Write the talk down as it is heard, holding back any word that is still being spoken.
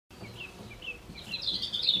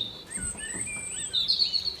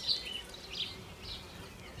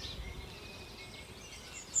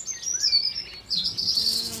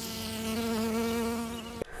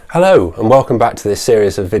Hello and welcome back to this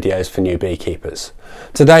series of videos for new beekeepers.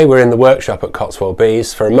 Today we're in the workshop at Cotswold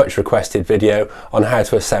Bees for a much requested video on how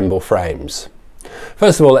to assemble frames.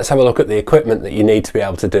 First of all, let's have a look at the equipment that you need to be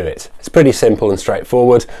able to do it. It's pretty simple and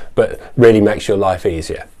straightforward, but really makes your life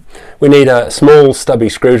easier. We need a small stubby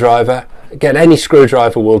screwdriver. Again, any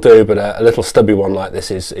screwdriver will do, but a little stubby one like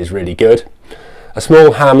this is really good. A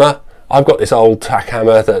small hammer. I've got this old tack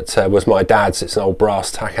hammer that was my dad's. It's an old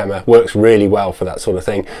brass tack hammer. Works really well for that sort of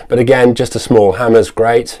thing. But again, just a small hammer's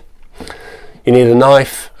great. You need a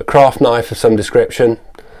knife, a craft knife of some description,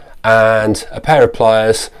 and a pair of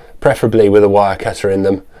pliers, preferably with a wire cutter in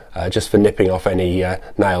them, just for nipping off any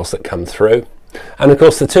nails that come through. And of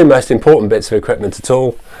course, the two most important bits of equipment at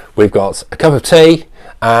all, we've got a cup of tea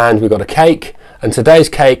and we've got a cake. And today's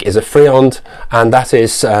cake is a friand, and that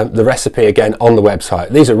is the recipe again on the website.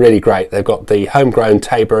 These are really great. They've got the homegrown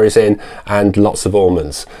tayberries in and lots of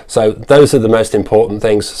almonds. So those are the most important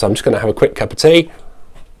things. So I'm just going to have a quick cup of tea.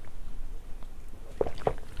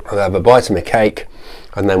 I'll have a bite of my cake,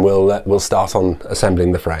 and then we'll start on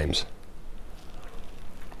assembling the frames.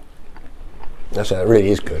 Actually, that really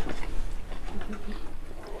is good.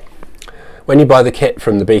 When you buy the kit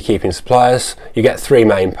from the beekeeping suppliers, you get three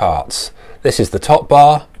main parts. This is the top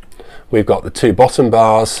bar, we've got the two bottom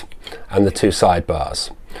bars and the two side bars.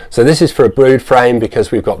 So this is for a brood frame because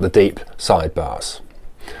we've got the deep side bars.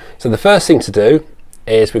 So the first thing to do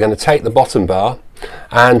is we're going to take the bottom bar,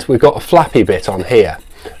 and we've got a flappy bit on here,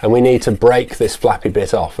 and we need to break this flappy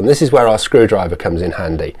bit off, and this is where our screwdriver comes in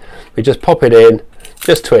handy. We just pop it in,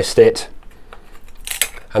 just twist it,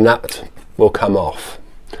 and that will come off.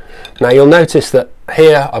 Now you'll notice that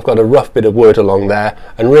here I've got a rough bit of wood along there,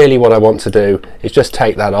 and really what I want to do is just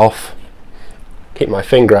take that off. Keep my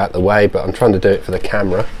finger out the way, but I'm trying to do it for the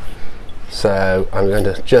camera. So I'm going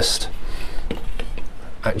to just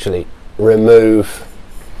actually remove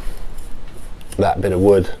that bit of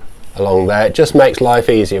wood along there. It just makes life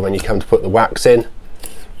easier when you come to put the wax in.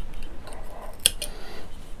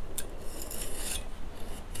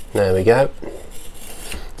 There we go.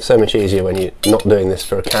 So much easier when you're not doing this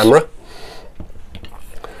for a camera.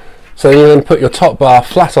 So you're going to put your top bar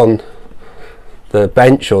flat on the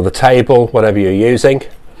bench or the table, whatever you're using.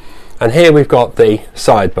 And here we've got the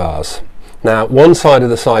side bars. Now one side of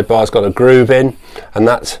the side bar's got a groove in, and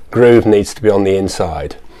that groove needs to be on the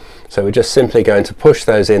inside. So we're just simply going to push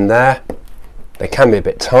those in there. They can be a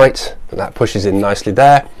bit tight, but that pushes in nicely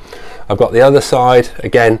there. I've got the other side,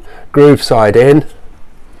 again, groove side in.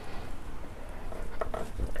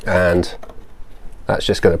 And that's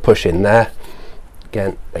just going to push in there.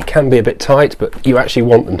 Again, they can be a bit tight, but you actually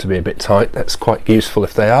want them to be a bit tight. That's quite useful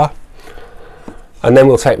if they are. And then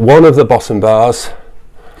we'll take one of the bottom bars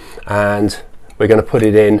and we're going to put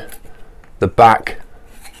it in the back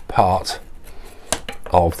part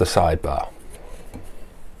of the sidebar,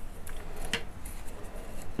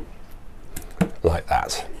 like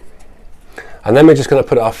that. And then we're just going to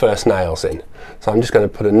put our first nails in. So I'm just going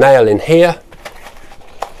to put a nail in here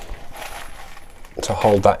to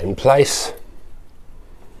hold that in place.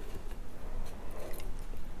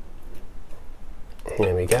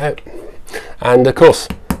 There we go. And of course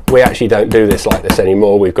we actually don't do this like this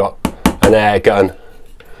anymore. We've got an air gun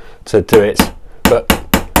to do it, but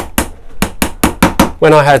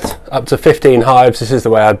when I had up to 15 hives, this is the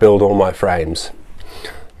way I build all my frames.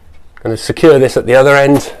 I'm going to secure this at the other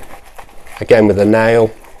end, again with a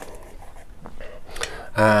nail,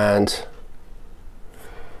 and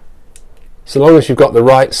so long as you've got the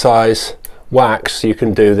right size wax, you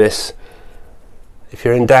can do this. If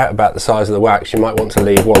you're in doubt about the size of the wax, you might want to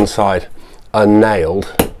leave one side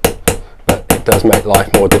unnailed, but it does make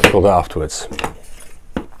life more difficult afterwards.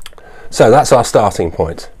 So that's our starting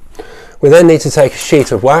point. We then need to take a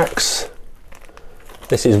sheet of wax.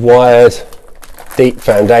 This is wired deep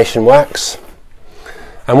foundation wax.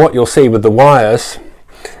 And what you'll see with the wires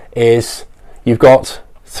is you've got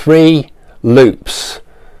three loops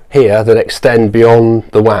here that extend beyond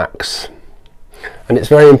the wax, and it's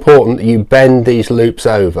very important that you bend these loops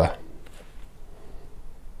over,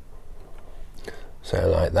 so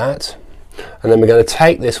like that. And then we're going to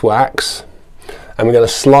take this wax and we're going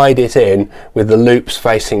to slide it in with the loops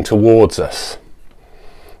facing towards us,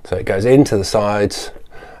 so it goes into the sides.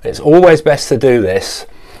 It's always best to do this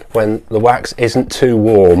when the wax isn't too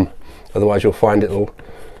warm, otherwise you'll find it'll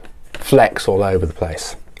flex all over the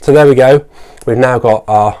place. So there we go, we've now got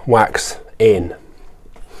our wax in.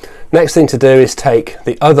 Next thing to do is take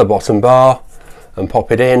the other bottom bar and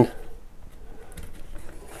pop it in,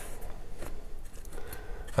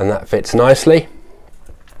 and that fits nicely.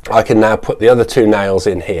 I can now put the other two nails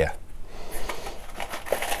in here.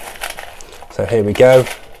 So here we go,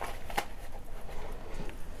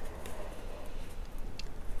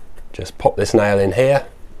 just pop this nail in here.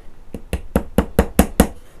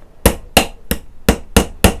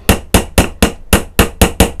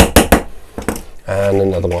 And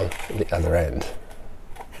another one at the other end.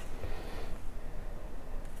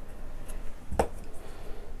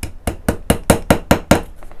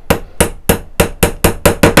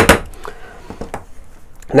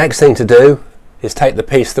 Next thing to do is take the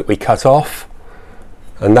piece that we cut off,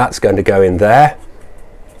 and that's going to go in there.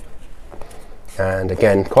 And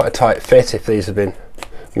again, quite a tight fit if these have been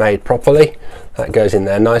made properly. That goes in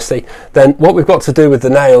there nicely. Then what we've got to do with the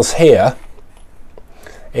nails here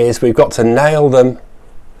is we've got to nail them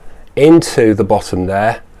into the bottom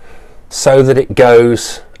there so that it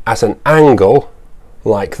goes at an angle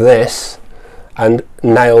like this and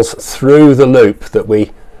nails through the loop that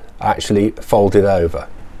we actually folded over.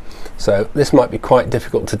 So this might be quite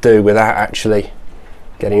difficult to do without actually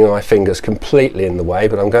getting my fingers completely in the way,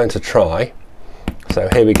 but I'm going to try. So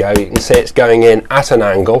here we go, you can see it's going in at an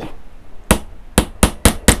angle.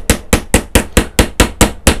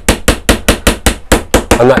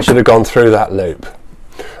 And that should have gone through that loop.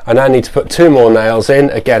 I now need to put 2 more nails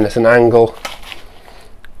in, again at an angle.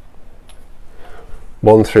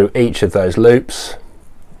 1 through each of those loops.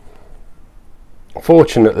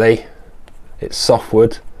 Fortunately, it's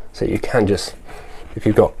softwood, so you can just, if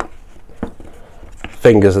you've got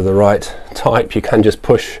fingers of the right type, you can just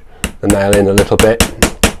push the nail in a little bit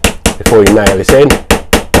before you nail it in.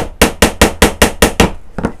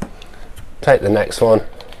 Take the next one.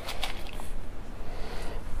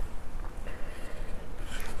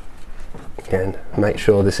 Again, make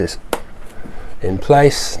sure this is in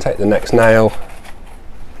place. Take the next nail,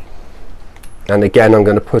 and again I'm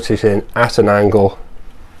going to put it in at an angle,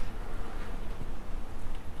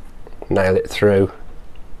 nail it through.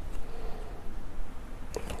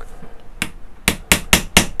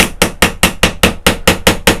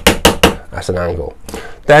 At an angle.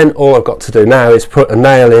 Then all I've got to do now is put a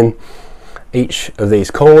nail in each of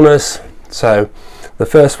these corners. So the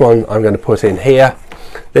first one I'm going to put in here.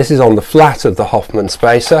 This is on the flat of the Hoffman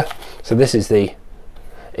spacer, so this is the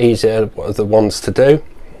easier of the ones to do.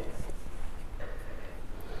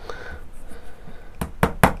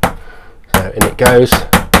 So in it goes.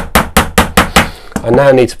 I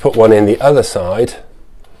now need to put one in the other side,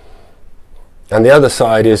 and the other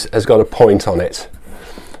side has got a point on it.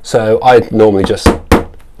 So I normally just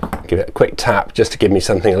give it a quick tap just to give me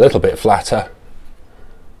something a little bit flatter.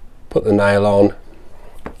 Put the nail on,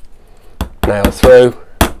 nail through,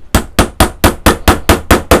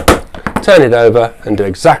 turn it over and do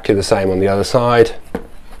exactly the same on the other side.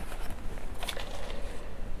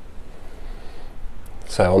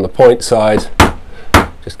 So on the point side,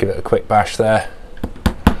 just give it a quick bash there,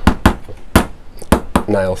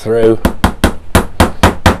 nail through,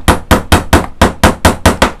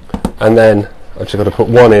 and then I've just got to put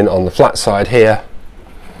one in on the flat side here.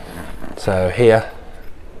 So here,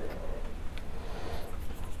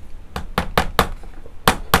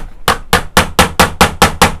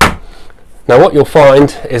 now what you'll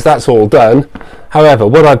find is that's all done. However,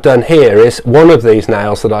 what I've done here is one of these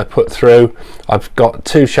nails that I put through, I've got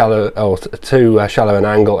too shallow an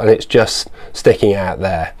angle, and it's just sticking out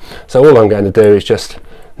there. So all I'm going to do is just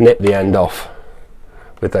nip the end off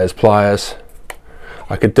with those pliers.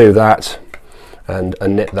 I could do that and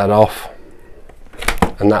nip that off,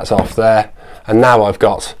 and that's off there. And now I've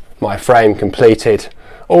got my frame completed,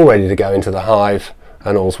 all ready to go into the hive,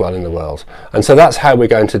 and all's well in the world. And so that's how we're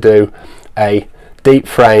going to do a deep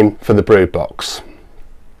frame for the brood box.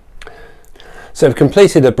 So we've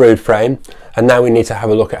completed a brood frame, and now we need to have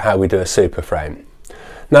a look at how we do a super frame.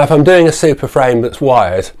 Now if I'm doing a super frame that's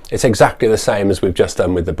wired, it's exactly the same as we've just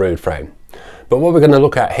done with the brood frame. But what we're going to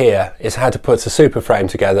look at here is how to put a super frame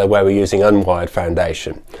together where we're using unwired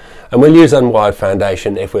foundation. And we'll use unwired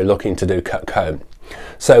foundation if we're looking to do cut comb.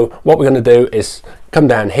 So what we're going to do is come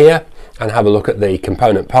down here and have a look at the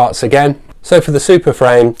component parts again. So for the super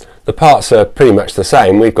frame, the parts are pretty much the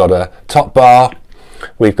same. We've got a top bar,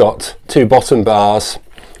 we've got 2 bottom bars,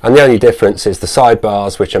 and the only difference is the side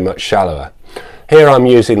bars, which are much shallower. Here I'm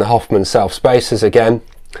using the Hoffman self spacers again,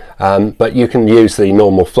 but you can use the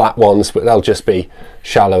normal flat ones, but they'll just be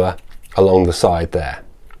shallower along the side there.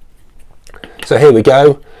 So here we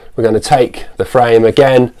go. We're going to take the frame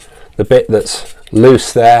again, the bit that's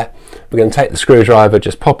loose there. We're going to take the screwdriver,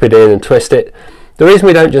 just pop it in and twist it. The reason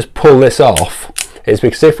we don't just pull this off is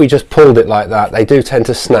because if we just pulled it like that, they do tend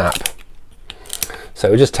to snap. So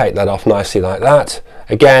we'll just take that off nicely like that.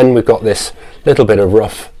 Again, we've got this little bit of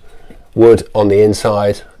rough wood on the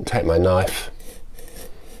inside. I'll take my knife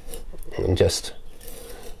and just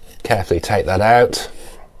carefully take that out.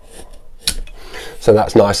 so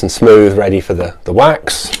that's nice and smooth, ready for the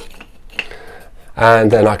wax.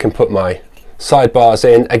 And then I can put my sidebars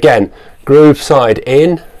in. Again, groove side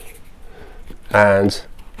in, and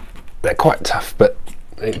they're quite tough, but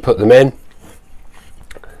you can put them in.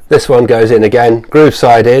 This one goes in again, groove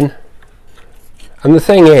side in. And the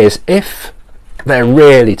thing is, if they're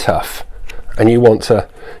really tough and you want to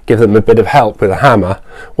give them a bit of help with a hammer,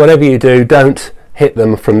 whatever you do, don't hit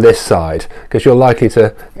them from this side, because you're likely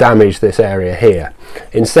to damage this area here.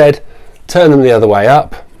 Instead, turn them the other way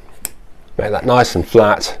up, make that nice and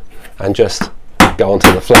flat, and just go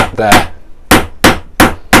onto the flap there.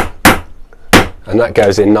 And that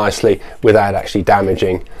goes in nicely without actually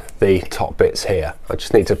damaging the top bits here. I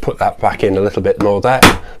just need to put that back in a little bit more there.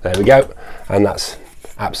 There we go, and that's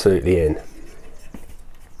absolutely in.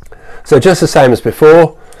 So just the same as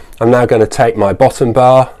before, I'm now going to take my bottom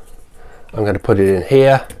bar, I'm going to put it in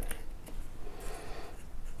here,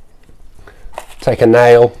 take a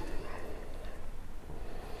nail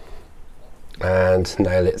and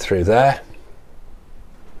nail it through there.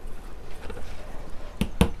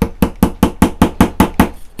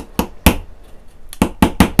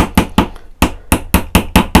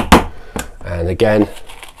 And again,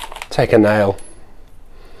 take a nail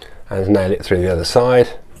and nail it through the other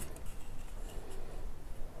side.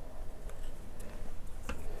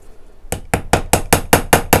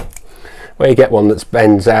 Where you get one that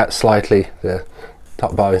bends out slightly, the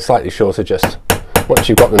top bar is slightly shorter, just once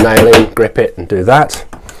you've got the nail in, grip it and do that,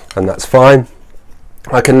 and that's fine.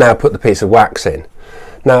 I can now put the piece of wax in.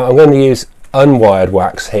 Now I'm going to use unwired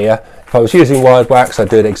wax here. If I was using wired wax, I'd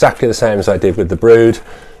do it exactly the same as I did with the brood.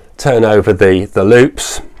 Turn over the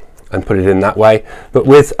loops and put it in that way. But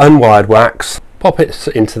with unwired wax, pop it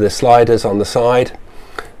into the sliders on the side.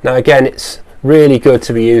 Now again, it's really good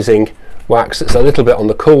to be using wax that's a little bit on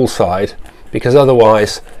the cool side, because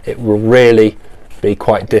otherwise it will really be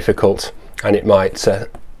quite difficult and it might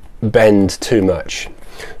bend too much.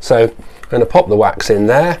 So I'm going to pop the wax in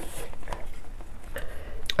there,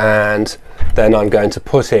 and then I'm going to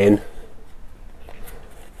put in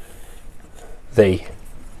the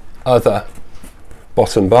other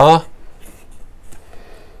bottom bar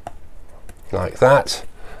like that,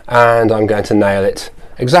 and I'm going to nail it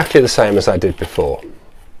exactly the same as I did before.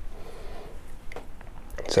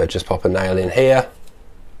 So just pop a nail in here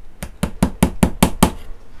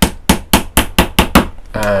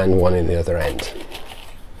and one in the other end.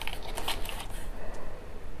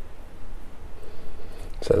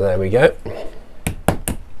 So there we go.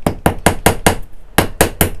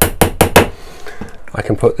 I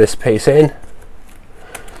can put this piece in.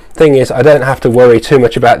 Thing is, I don't have to worry too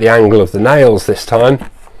much about the angle of the nails this time.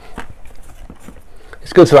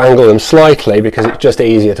 It's good to angle them slightly because it's just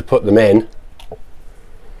easier to put them in.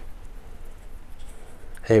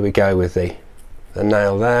 Here we go with the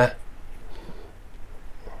nail there,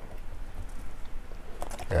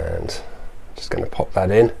 and just going to pop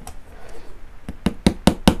that in.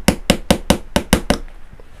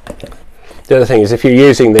 The other thing is, if you're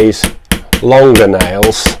using these longer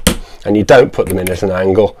nails and you don't put them in at an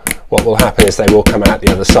angle, what will happen is they will come out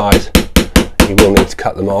the other side. You will need to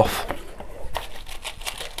cut them off.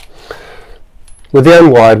 With the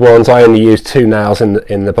unwired ones, I only use 2 nails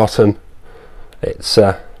in the bottom. It's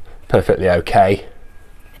perfectly okay.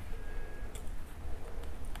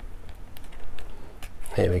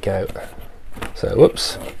 Here we go. So,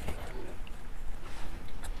 whoops.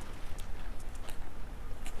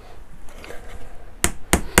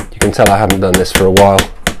 You can tell I haven't done this for a while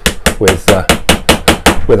with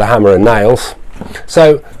a hammer and nails.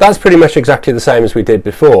 So that's pretty much exactly the same as we did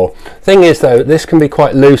before. Thing is though, this can be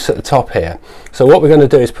quite loose at the top here. So what we're going to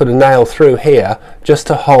do is put a nail through here just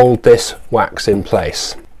to hold this wax in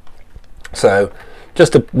place. So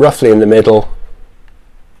just roughly in the middle,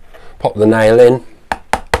 pop the nail in.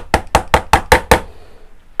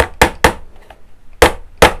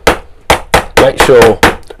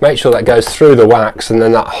 Make sure that goes through the wax, and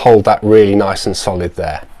then that hold that really nice and solid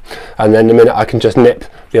there. And then in a minute I can just nip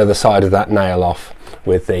the other side of that nail off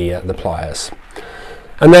with the pliers.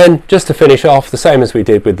 And then just to finish off, the same as we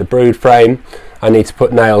did with the brood frame, I need to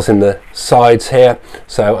put nails in the sides here.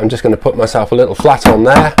 So I'm just going to put myself a little flat on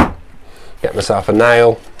there, get myself a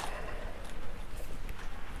nail,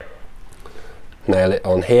 nail it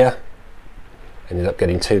on here. Ended up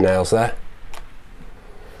getting 2 nails there.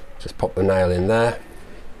 Just pop the nail in there.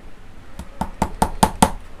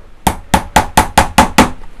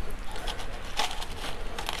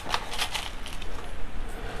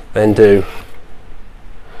 Then do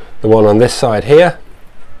the one on this side here.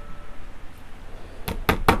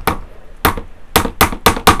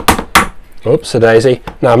 Oops, a daisy.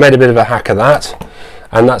 Now I made a bit of a hack of that.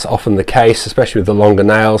 and that's often the case, especially with the longer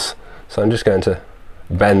nails. So I'm just going to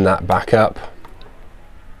bend that back up.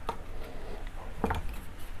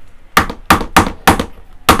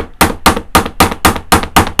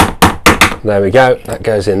 There we go, that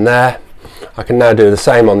goes in there. I can now do the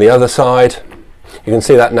same on the other side. You can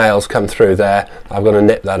see that nail's come through there. I'm going to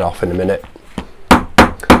nip that off in a minute.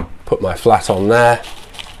 Put my flat on there.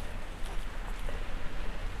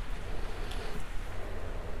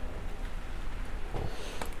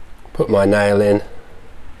 Put my nail in.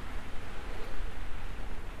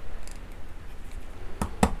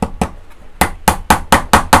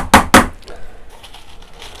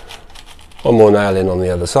 One more nail in on the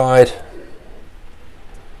other side.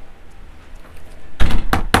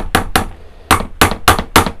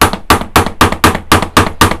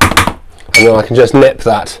 And then I can just nip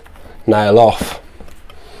that nail off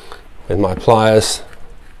with my pliers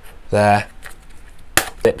there.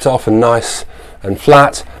 Nipped off and nice and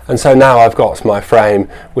flat, and so now I've got my frame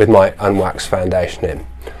with my unwaxed foundation in.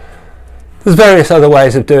 There's various other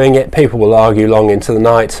ways of doing it. People will argue long into the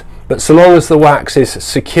night, but so long as the wax is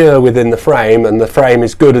secure within the frame and the frame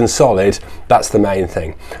is good and solid, that's the main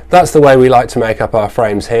thing. That's the way we like to make up our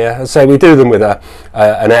frames here. As I say, we do them with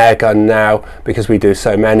an air gun now because we do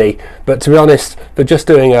so many, but to be honest, for just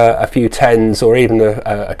doing a few tens or even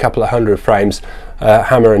a couple of hundred frames,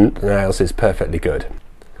 hammer and nails is perfectly good.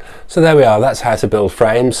 So there we are, that's how to build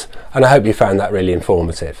frames, and I hope you found that really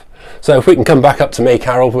informative. So if we can come back up to me,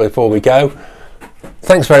 Carol, before we go.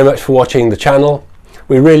 Thanks very much for watching the channel.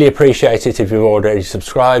 We really appreciate it if you've already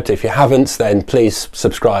subscribed. If you haven't, then please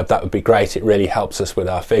subscribe, that would be great. It really helps us with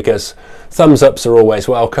our figures. Thumbs ups are always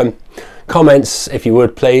welcome. Comments, if you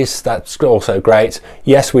would please, that's also great.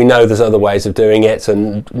 Yes, we know there's other ways of doing it,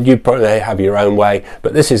 and you probably have your own way,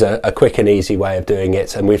 but this is a quick and easy way of doing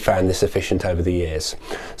it, and we've found this efficient over the years.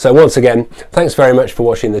 So once again, thanks very much for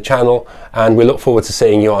watching the channel, and we look forward to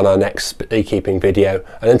seeing you on our next beekeeping video,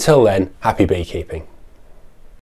 and until then, happy beekeeping.